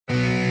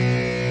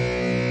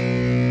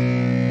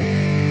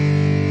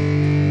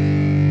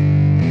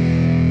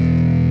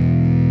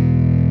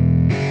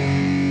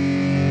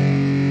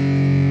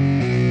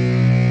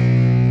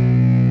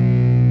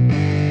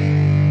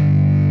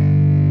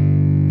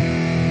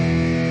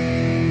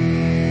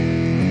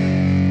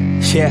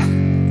Yeah,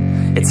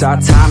 it's our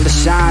time to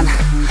shine.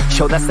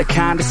 Show that's the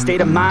kind of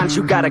state of mind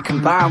you gotta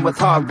combine with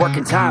hard work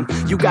and time.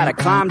 You gotta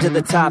climb to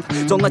the top.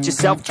 Don't let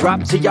yourself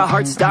drop till your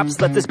heart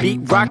stops. Let this beat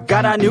rock.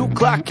 Got a new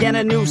clock and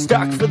a new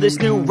stock for this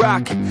new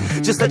rock.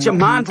 Just let your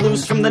mind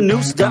loose from the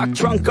new stock.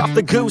 Drunk off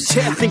the goose,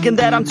 yeah. Thinking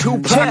that I'm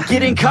too pop, yeah.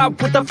 Getting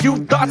caught with a few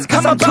thoughts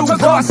cause I'm too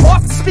lost.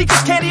 Off the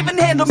speakers can't even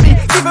handle me.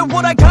 Giving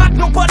what I got,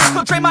 nobody's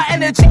gonna drain my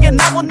energy.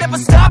 And I will never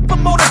stop,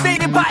 I'm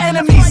motivated by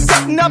enemies.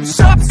 Setting up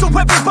shop so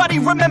everybody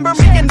remember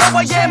me. And though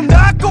I am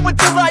not going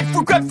through life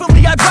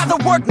regretfully, I'd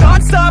rather work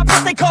non-stop,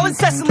 what they call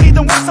incessantly,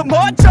 than work some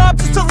odd job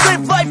just to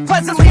live life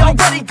pleasantly.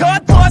 Already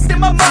got lost in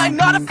my mind,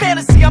 not a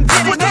fantasy, I'm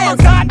getting with all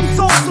forgotten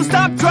souls, so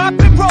stop, drop,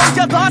 and roll.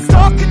 You lost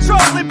all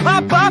control and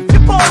pop off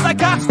your ball. I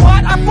got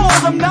squat, I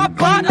fall, I'm not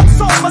bought, I'm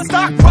sold. My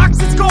stock rocks,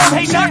 it's gold.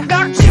 Hey, knock,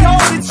 knock, she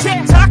holding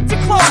shit, talk to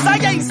close. I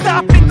ain't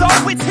stopping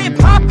though, it's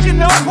hip-hop, you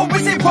know. Or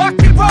is it rock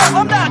and roll?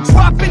 I'm not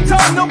dropping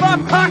down, no, my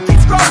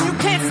pocket's grown. You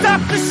can't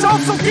stop the show,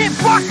 so get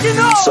rockin'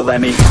 on. So let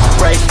me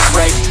break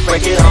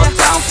it all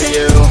down for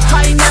you.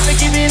 I ain't never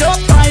giving up,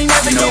 I ain't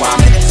never giving up.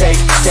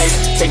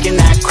 Taking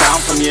that crown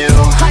from you.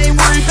 I ain't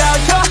worried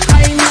about you,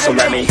 I ain't never. So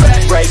let me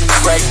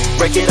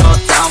break it all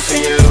down for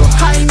you.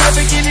 I ain't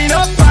never giving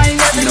up, I ain't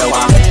never giving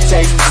up. I'm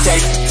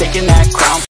taking that crown.